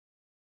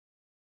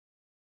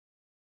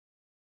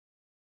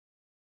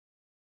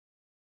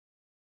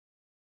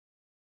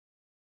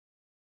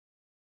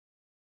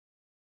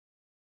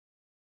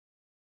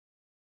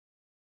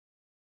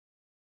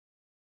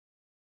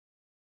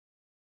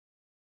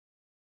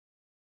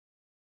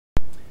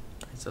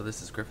So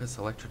this is Griffiths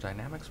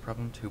Electrodynamics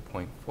problem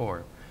 2.4.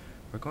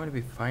 We're going to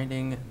be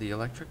finding the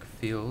electric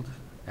field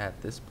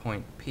at this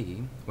point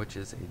P, which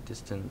is a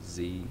distance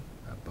z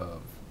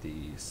above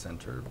the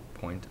center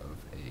point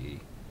of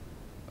a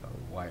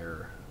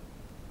wire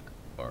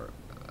or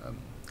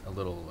a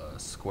little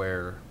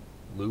square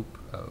loop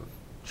of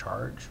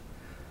charge.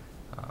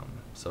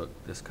 So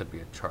this could be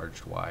a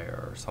charged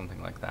wire or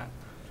something like that.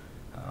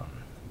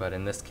 But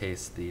in this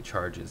case, the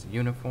charge is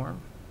uniform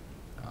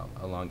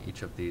along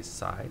each of these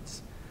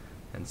sides.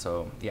 And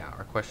so, yeah,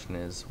 our question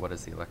is, what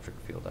is the electric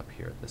field up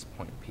here at this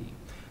point P?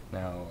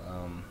 Now,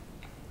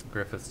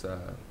 Griffiths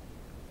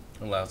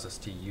allows us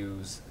to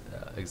use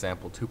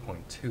example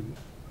 2.2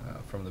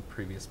 from the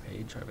previous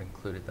page. I've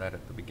included that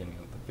at the beginning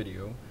of the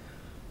video.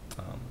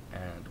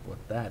 And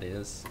what that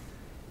is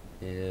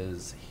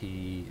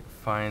he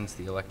finds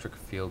the electric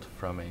field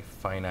from a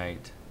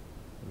finite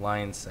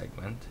line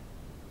segment.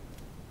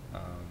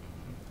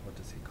 What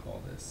does he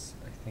call this?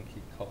 I think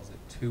he calls it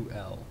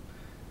 2L.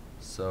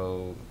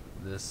 So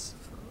this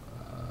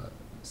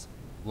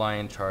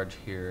line charge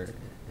here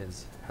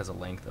has a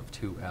length of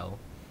 2L,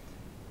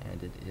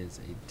 and it is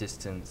a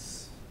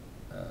distance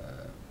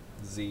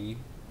z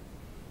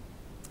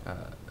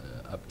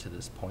up to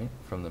this point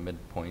from the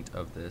midpoint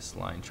of this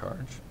line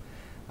charge.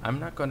 I'm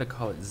not going to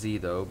call it z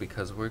though,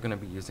 because we're going to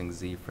be using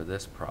z for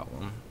this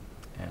problem,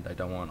 and I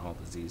don't want all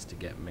the z's to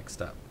get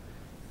mixed up.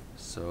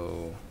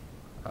 So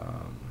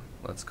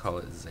let's call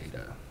it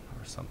zeta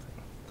or something.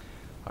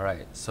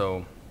 Alright,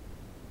 so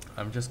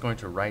I'm just going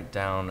to write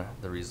down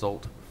the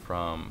result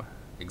from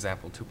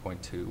example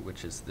 2.2,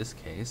 which is this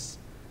case,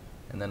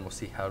 and then we'll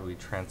see how do we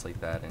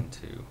translate that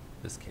into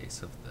this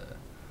case of the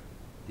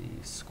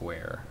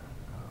square.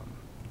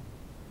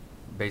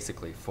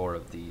 Basically 4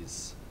 of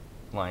these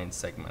line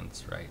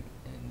segments, right,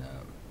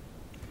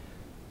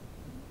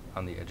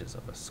 on the edges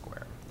of a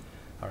square.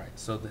 Alright,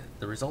 so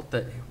the result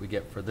that we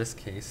get for this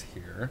case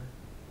here,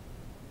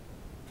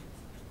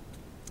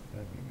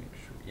 let me make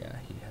sure, yeah,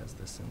 he has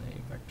this in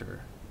a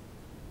vector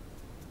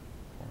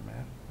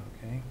format,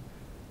 okay.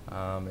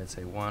 It's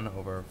a 1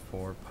 over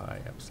 4 pi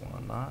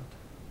epsilon naught.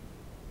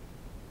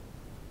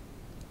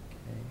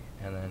 Okay,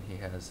 and then he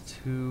has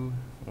 2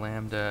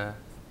 lambda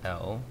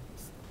L,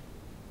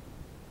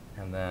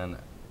 and then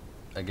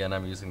again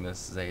I'm using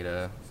this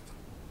zeta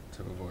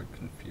to avoid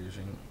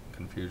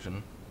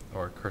confusion,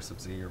 or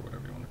cursive z, or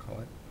whatever you want to call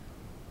it.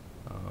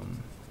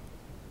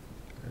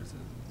 There's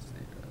a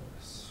zeta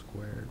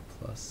squared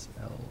plus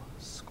L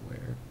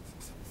squared.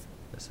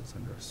 This is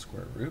under a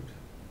square root.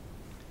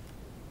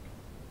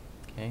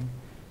 Okay,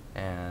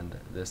 and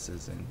this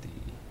is in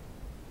the,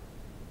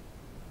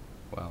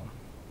 well,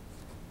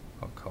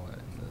 I'll call it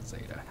in the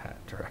zeta hat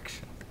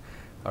direction.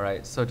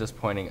 Alright, so just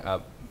pointing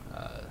up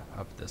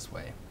this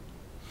way.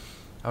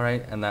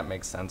 Alright, and that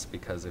makes sense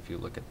because if you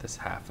look at this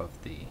half of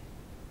the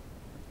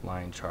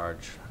line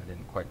charge, I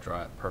didn't quite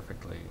draw it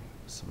perfectly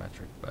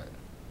symmetric, but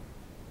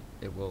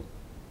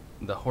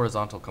the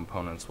horizontal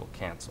components will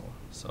cancel.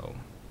 So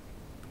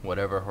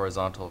whatever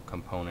horizontal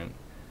component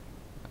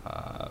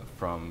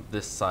from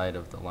this side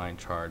of the line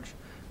charge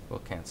will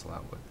cancel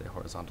out with the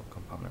horizontal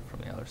component from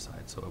the other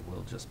side, so it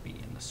will just be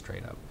in the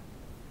straight up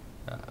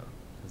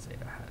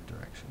zeta hat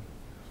direction.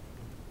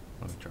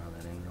 Let me draw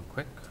that in real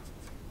quick.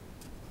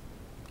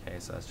 Okay,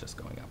 so that's just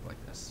going up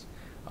like this.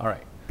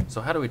 Alright,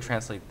 so how do we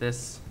translate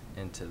this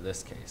into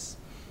this case?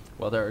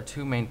 Well, there are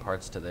 2 main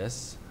parts to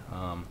this.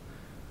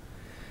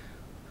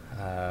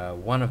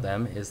 One of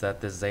them is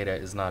that this zeta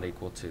is not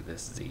equal to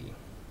this z,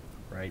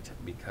 right?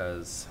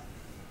 Because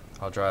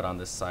I'll draw it on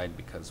this side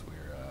because it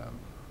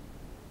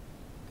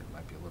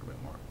might be a little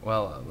bit more.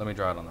 Well, let me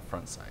draw it on the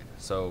front side.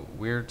 So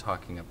we're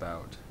talking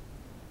about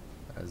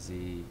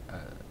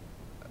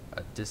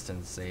a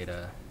distance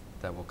zeta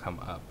that will come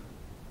up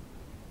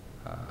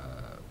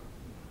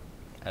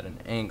at an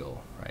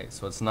angle, right?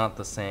 So it's not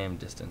the same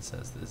distance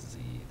as this z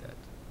that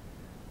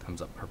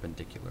comes up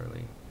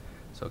perpendicularly.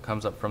 So it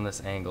comes up from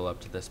this angle up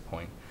to this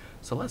point.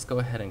 So let's go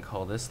ahead and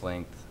call this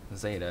length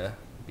zeta,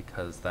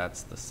 because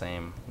that's the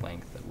same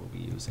length that we'll be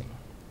using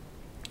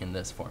in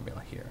this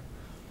formula here.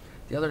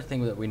 The other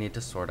thing that we need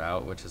to sort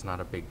out, which is not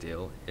a big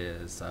deal,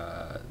 is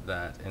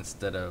that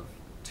instead of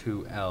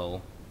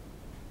 2L,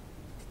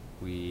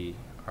 we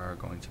are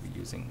going to be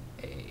using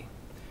A.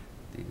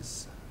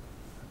 These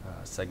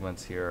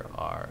segments here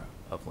are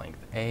of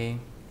length A,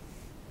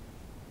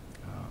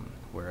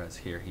 whereas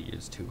here he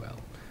used 2L.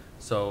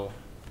 So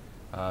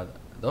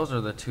those are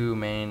the 2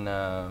 main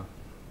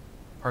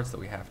parts that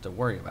we have to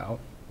worry about.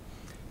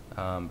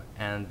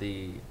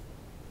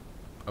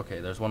 Okay,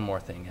 there's one more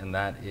thing, and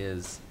that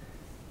is,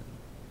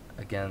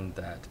 again,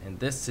 that in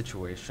this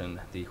situation,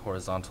 the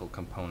horizontal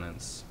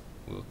components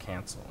will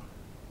cancel.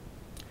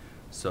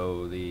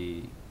 So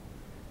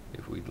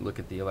if we look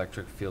at the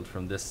electric field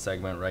from this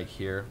segment right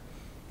here,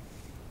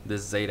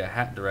 this zeta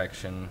hat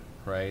direction,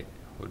 right,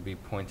 would be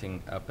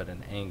pointing up at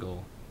an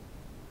angle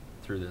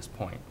through this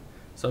point.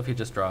 So if you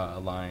just draw a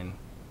line,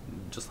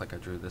 just like I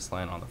drew this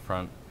line on the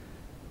front,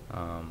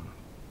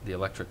 the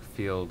electric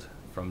field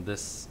from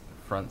this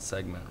front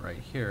segment right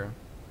here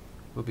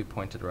will be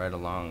pointed right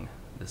along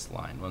this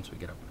line once we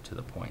get up to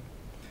the point.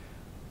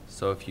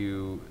 So if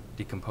you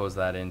decompose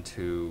that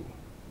into,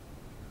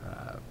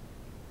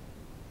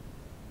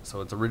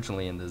 so it's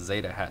originally in the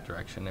zeta hat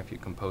direction. If you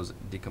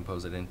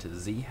decompose it into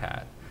z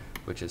hat,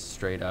 which is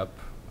straight up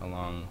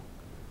along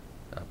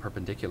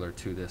perpendicular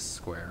to this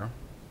square,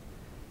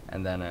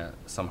 and then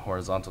some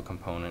horizontal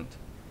component,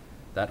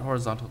 that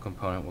horizontal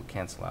component will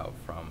cancel out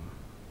from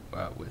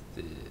with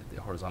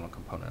the horizontal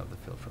component of the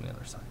field from the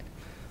other side.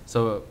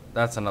 So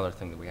that's another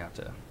thing that we have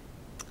to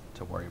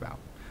worry about.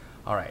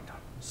 All right,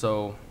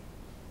 so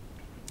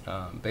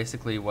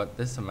basically what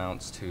this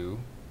amounts to,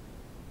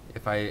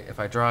 if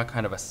I draw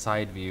kind of a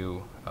side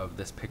view of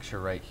this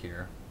picture right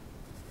here,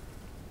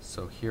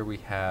 so here we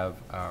have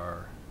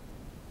our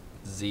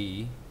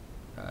z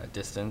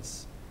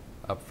distance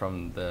up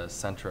from the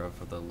center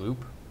of the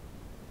loop.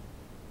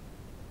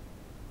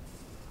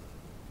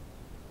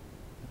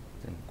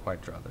 Didn't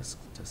quite draw this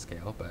to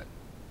scale, but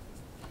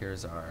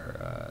here's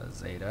our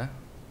zeta.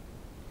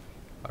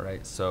 All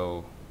right,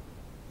 so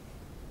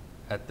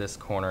at this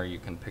corner you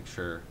can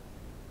picture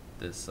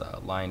this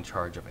line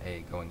charge of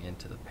A going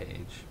into the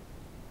page,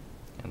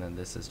 and then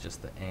this is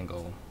just the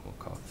angle we'll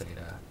call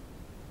theta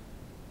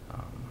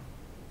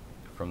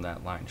from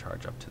that line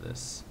charge up to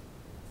this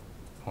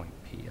point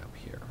P up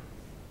here.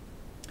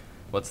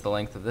 What's the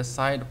length of this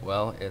side?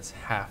 Well, it's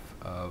half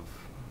of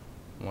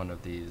one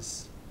of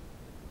these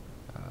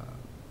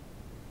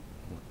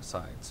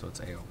sides, so it's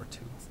A over 2.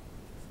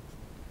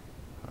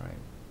 All right.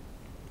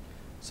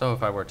 So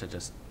if I were to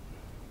just,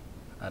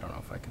 I don't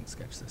know if I can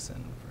sketch this in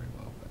very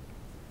well, but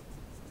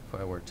if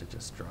I were to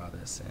just draw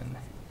this in,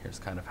 here's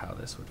kind of how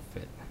this would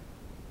fit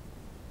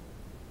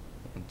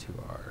into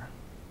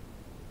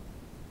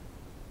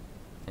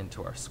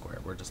our square.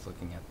 We're just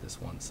looking at this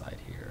one side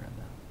here,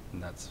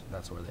 and that's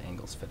where the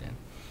angles fit in.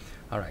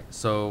 All right,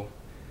 so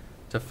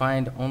to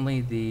find only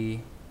the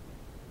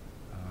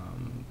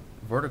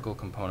vertical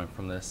component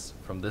from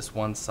this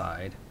one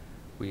side,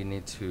 we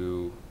need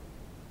to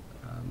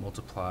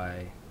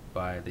multiply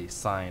by the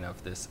sine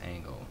of this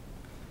angle,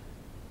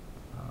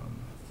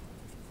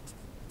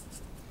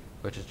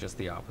 which is just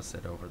the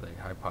opposite over the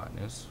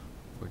hypotenuse,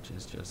 which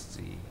is just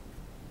z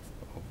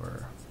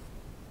over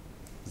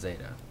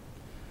zeta.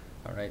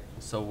 All right,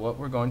 so what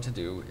we're going to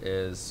do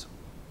is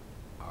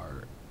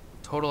our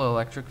total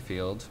electric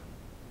field,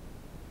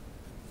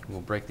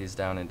 we'll break these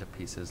down into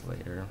pieces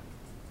later.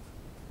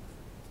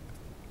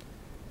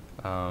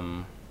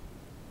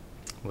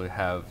 We'll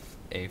have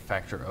a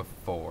factor of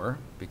 4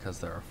 because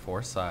there are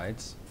 4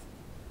 sides.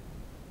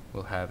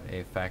 We'll have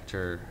a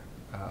factor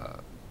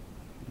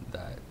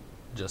that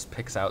just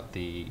picks out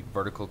the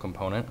vertical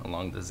component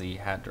along the z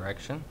hat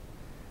direction.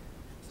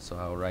 So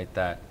I'll write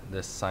that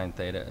this sine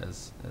theta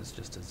as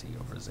just a z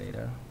over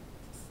zeta.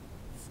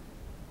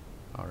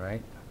 All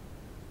right.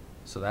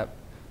 So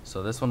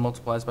this one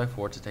multiplies by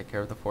 4 to take care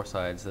of the 4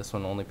 sides. This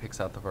one only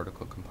picks out the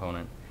vertical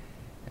component.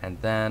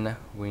 And then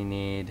we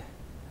need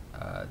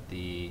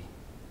the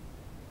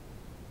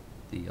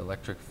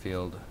electric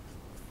field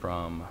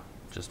from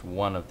just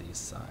one of these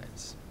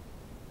sides.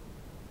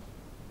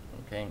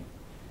 Okay.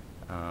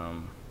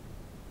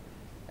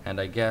 And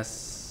I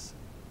guess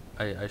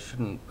I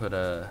shouldn't put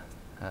a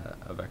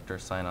vector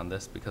sign on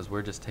this because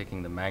we're just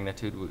taking the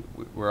magnitude.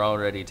 We're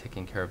already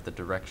taking care of the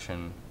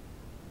direction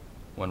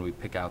when we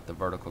pick out the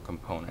vertical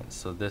component.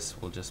 So this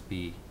will just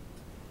be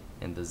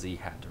in the z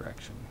hat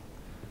direction.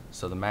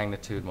 So the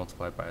magnitude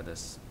multiplied by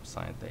this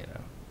sine theta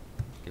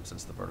gives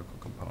us the vertical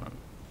component.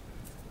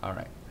 All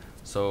right,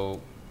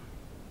 so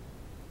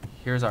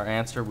here's our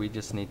answer. We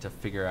just need to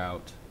figure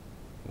out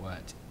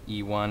what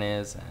E1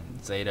 is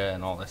and zeta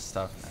and all this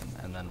stuff,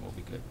 and then we'll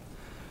be good.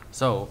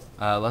 So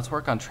let's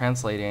work on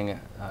translating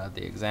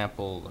the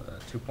example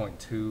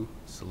 2.2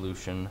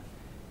 solution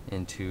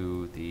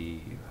into the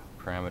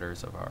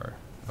parameters of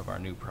our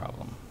new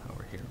problem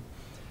over here.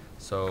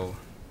 So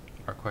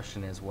our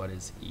question is, what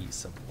is E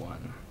sub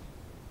 1?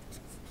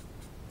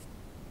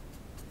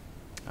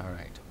 All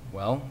right,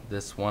 well,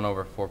 this 1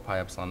 over 4 pi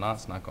epsilon naught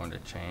is not going to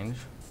change.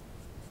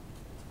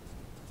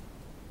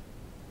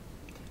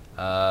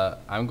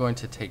 I'm going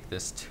to take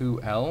this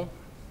 2L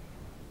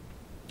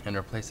and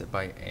replace it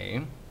by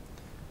A.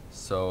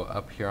 So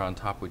up here on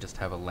top we just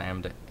have a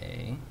lambda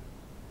A.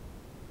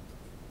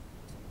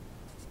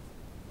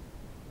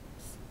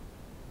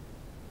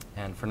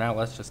 And for now,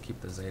 let's just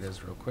keep the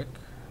zetas real quick.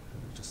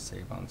 Just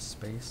save on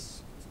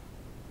space.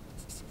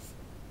 This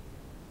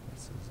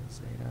is a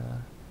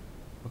zeta.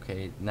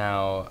 Okay,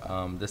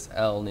 now this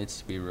L needs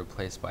to be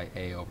replaced by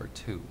A over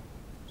 2.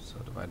 So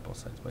divide both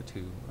sides by 2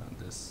 on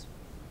this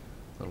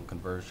little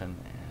conversion,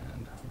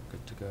 and we're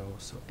good to go.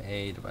 So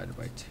A divided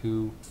by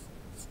 2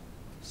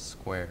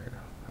 squared.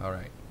 All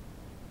right.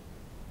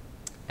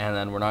 And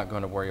then we're not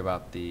going to worry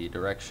about the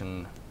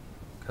direction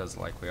because,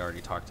 like we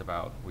already talked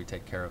about, we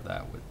take care of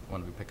that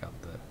when we pick up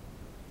the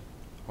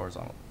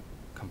horizontal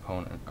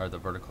component or the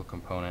vertical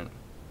component.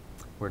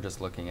 We're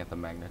just looking at the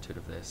magnitude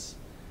of this,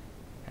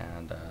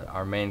 and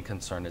our main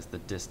concern is the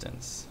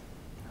distance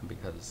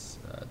because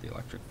the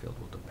electric field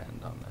will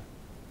depend on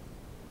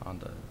on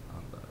the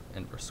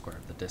inverse square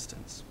of the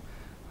distance.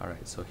 All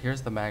right, so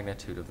here's the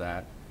magnitude of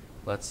that.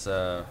 Let's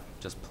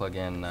just plug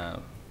in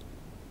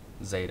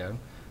zeta.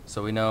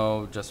 So we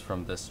know just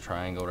from this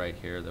triangle right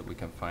here that we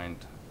can find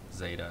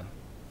zeta.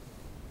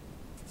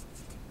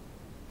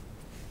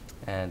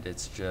 And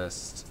it's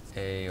just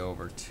a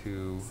over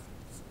 2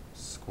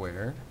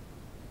 squared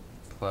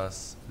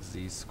plus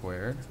z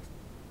squared,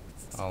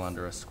 all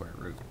under a square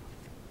root.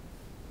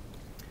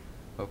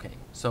 Okay,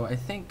 so I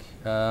think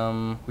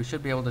we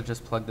should be able to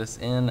just plug this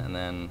in and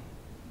then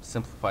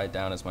simplify it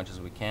down as much as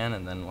we can,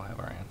 and then we'll have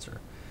our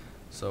answer.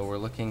 So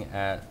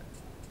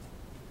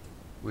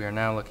we are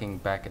now looking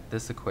back at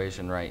this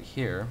equation right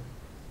here,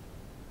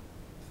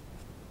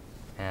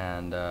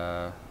 and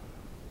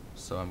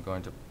so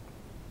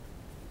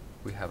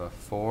we have a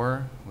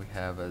 4, we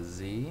have a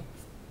z,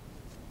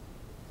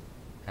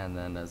 and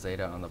then a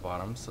zeta on the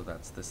bottom, so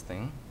that's this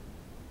thing,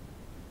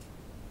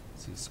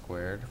 z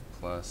squared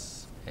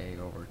plus a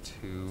over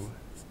 2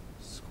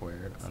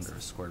 squared under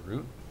a square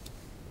root.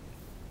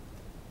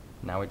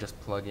 Now we just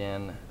plug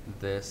in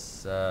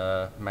this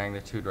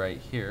magnitude right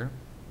here,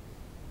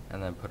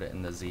 and then put it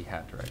in the z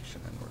hat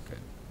direction, and we're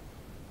good.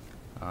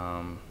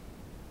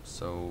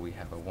 So we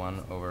have a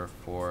 1 over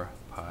 4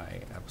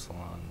 pi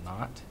epsilon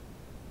naught.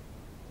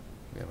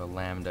 We have a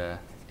lambda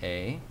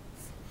a.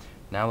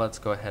 Now let's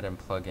go ahead and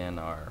plug in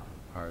our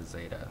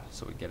zeta.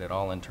 So we get it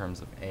all in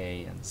terms of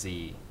a and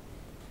z,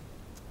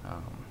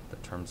 the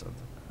terms of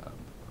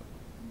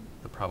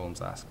the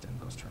problems asked in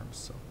those terms.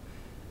 So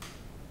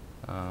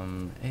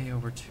a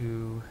over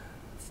 2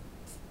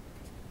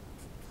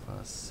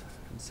 plus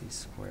z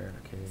squared,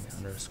 okay,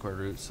 under a square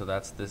root. So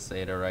that's this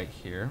zeta right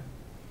here.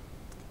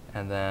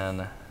 And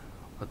then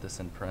put this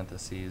in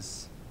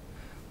parentheses.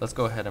 Let's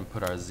go ahead and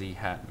put our z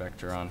hat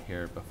vector on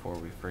here before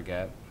we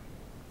forget.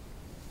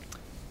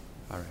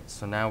 All right,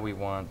 so now we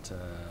want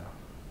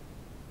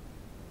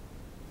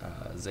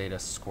zeta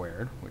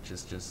squared, which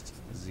is just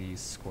z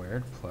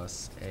squared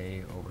plus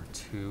a over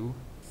 2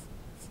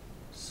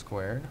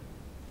 squared.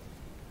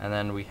 And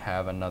then we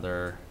have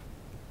another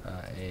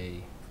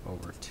a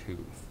over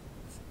 2.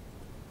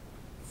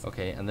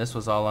 Okay, and this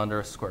was all under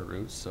a square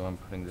root, so I'm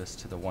putting this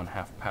to the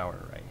 1/2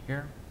 power right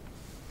here.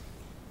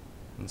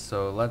 And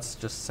so let's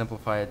just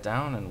simplify it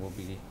down and we'll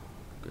be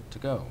good to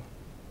go.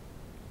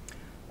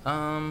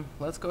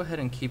 Let's go ahead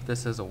and keep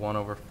this as a 1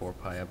 over 4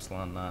 pi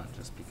epsilon naught,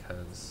 just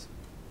because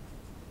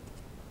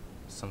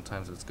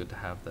sometimes it's good to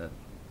have that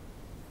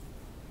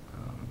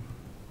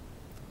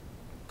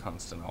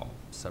constant all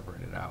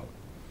separated out.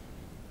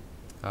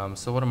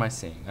 So what am I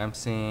seeing? I'm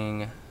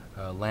seeing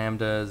a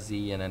lambda,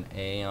 z, and an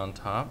a on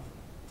top.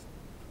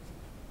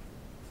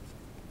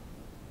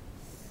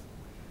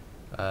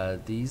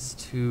 These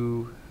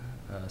two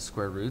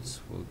square roots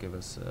will give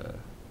us a...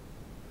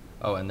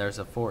 Oh, and there's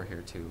a 4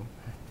 here too,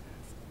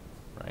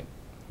 right?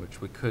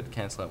 Which we could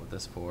cancel out with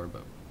this 4,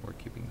 but we're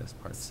keeping this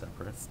part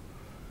separate.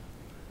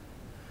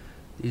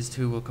 These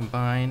two will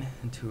combine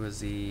into a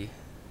z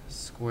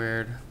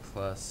squared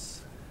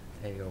plus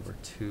a over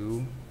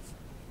 2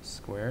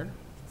 squared.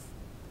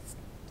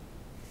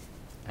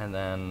 And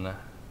then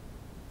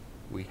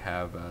we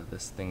have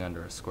this thing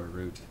under a square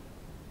root,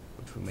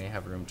 which we may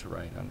have room to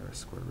write under a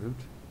square root,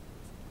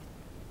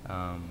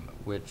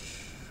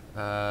 which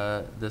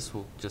this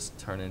will just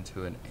turn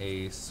into an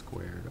a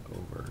squared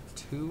over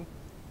 2,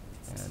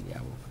 and yeah,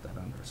 we'll put that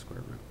under a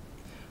square root.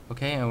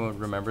 Okay, and we'll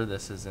remember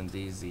this is in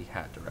the z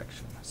hat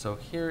direction. So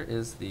here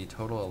is the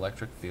total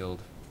electric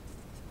field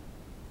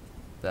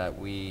that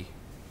we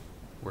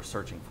were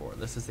searching for.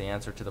 This is the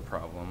answer to the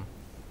problem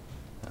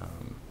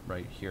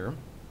right here.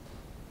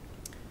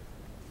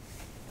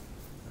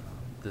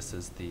 This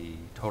is the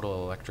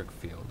total electric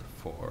field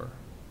for,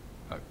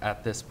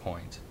 at this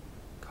point,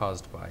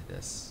 caused by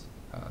this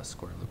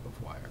square loop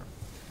of wire.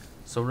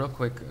 So real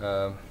quick,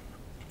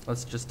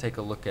 let's just take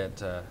a look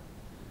at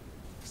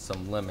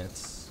some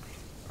limits,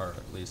 or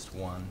at least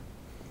one.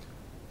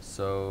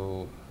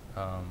 So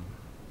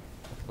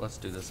let's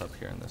do this up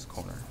here in this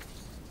corner.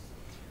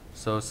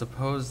 So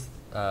suppose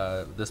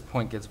this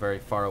point gets very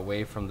far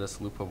away from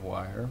this loop of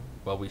wire.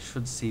 Well, we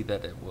should see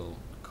that it will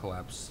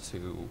collapse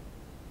to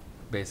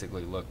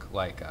basically look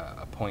like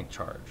a point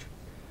charge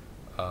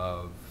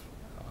of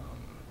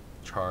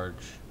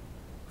charge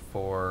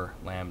 4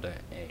 lambda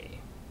a,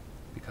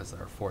 because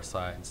there are 4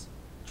 sides,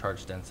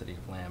 charge density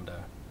of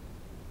lambda,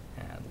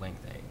 and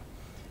length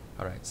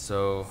a. All right,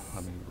 so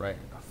let me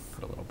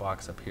put a little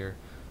box up here.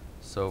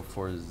 So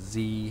for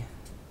z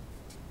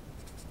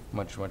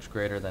much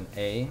greater than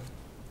a,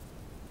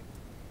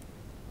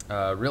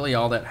 really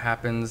all that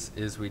happens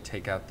is we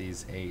take out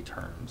these a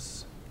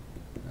terms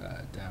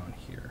down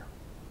here.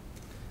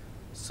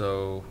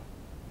 So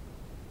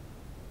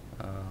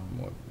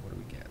what do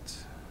we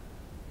get?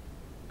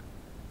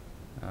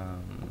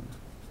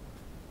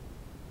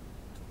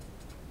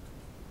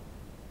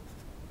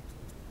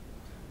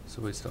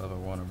 So we still have a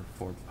 1 over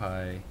 4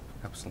 pi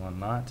epsilon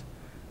naught.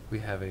 We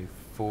have a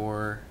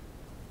 4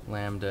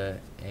 lambda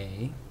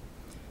a,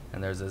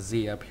 and there's a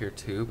z up here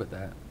too, but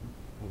that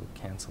will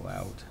cancel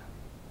out.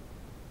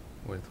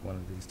 with one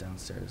of these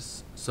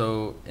downstairs.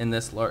 So in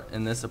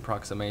this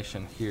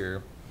approximation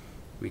here,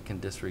 we can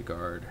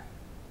disregard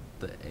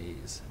the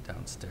a's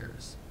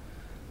downstairs.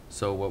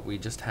 So what we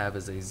just have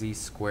is a z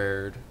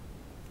squared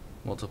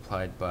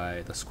multiplied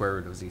by the square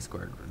root of z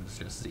squared, which is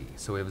just z.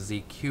 So we have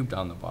z cubed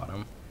on the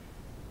bottom,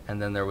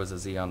 and then there was a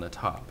z on the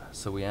top.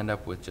 So we end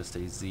up with just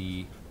a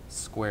z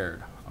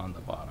squared on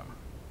the bottom.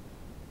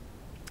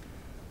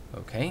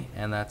 Okay,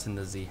 and that's in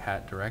the z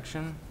hat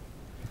direction.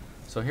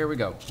 So here we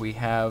go. We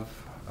have,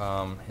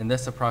 in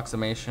this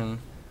approximation,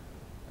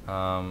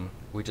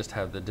 we just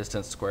have the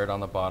distance squared on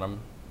the bottom,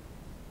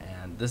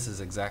 and this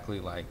is exactly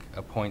like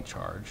a point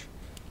charge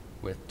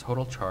with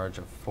total charge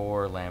of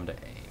 4 lambda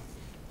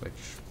a, which,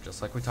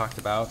 just like we talked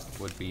about,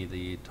 would be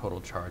the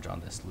total charge on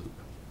this loop.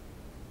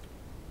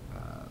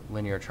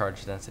 Linear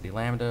charge density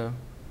lambda,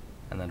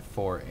 and then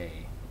 4a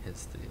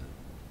is the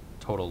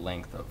total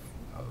length of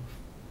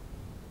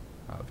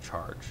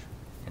charge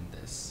in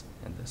this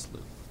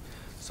loop.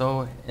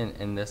 So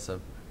in this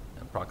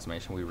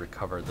approximation, we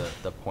recover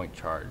the point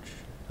charge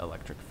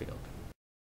electric field.